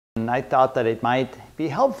And I thought that it might be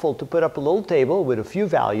helpful to put up a little table with a few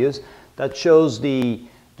values that shows the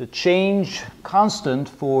change constant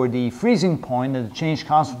for the freezing point and the change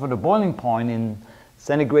constant for the boiling point in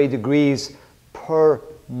centigrade degrees per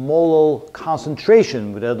molal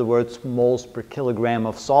concentration, in other words, moles per kilogram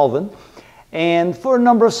of solvent. And for a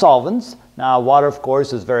number of solvents, now water of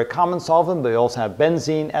course is a very common solvent, but we also have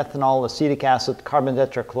benzene, ethanol, acetic acid, carbon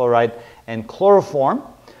tetrachloride, and chloroform.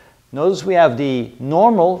 Notice we have the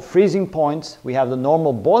normal freezing points, we have the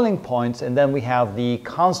normal boiling points, and then we have the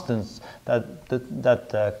constants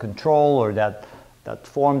that control or that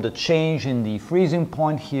form the change in the freezing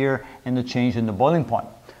point here and the change in the boiling point.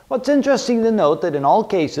 What's interesting to note that in all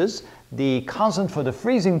cases, the constant for the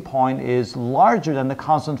freezing point is larger than the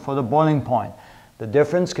constant for the boiling point. The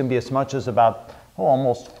difference can be as much as about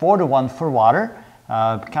almost 4-to-1 for water,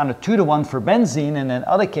 kind of 2-to-1 for benzene, and in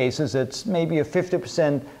other cases it's maybe a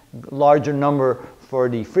 50% larger number for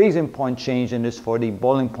the freezing point change than is for the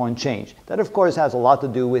boiling point change. That of course has a lot to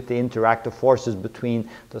do with the interactive forces between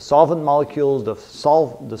the solvent molecules, the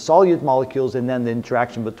solute molecules, and then the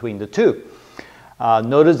interaction between the two.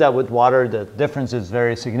 Notice that with water the difference is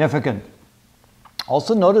very significant.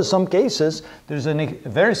 Also notice some cases there's a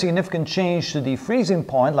very significant change to the freezing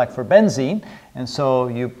point, like for benzene, and so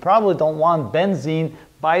you probably don't want benzene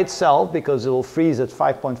by itself because it will freeze at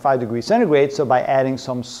 5.5 degrees centigrade. So by adding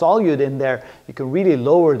some solute in there, you can really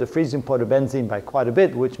lower the freezing point of benzene by quite a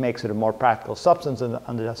bit, which makes it a more practical substance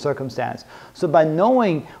under that circumstance. So by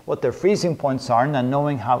knowing what their freezing points are and then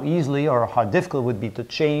knowing how easily or how difficult it would be to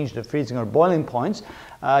change the freezing or boiling points,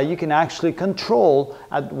 you can actually control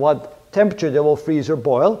at what temperature they will freeze or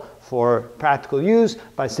boil for practical use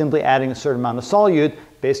by simply adding a certain amount of solute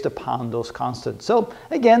based upon those constants. So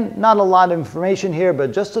again, not a lot of information here,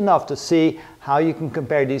 but just enough to see how you can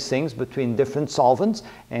compare these things between different solvents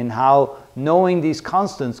and how knowing these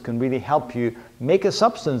constants can really help you make a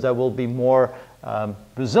substance that will be more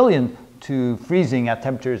resilient to freezing at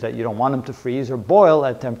temperatures that you don't want them to freeze or boil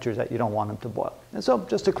at temperatures that you don't want them to boil. And so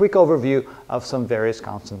just a quick overview of some various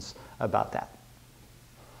constants about that.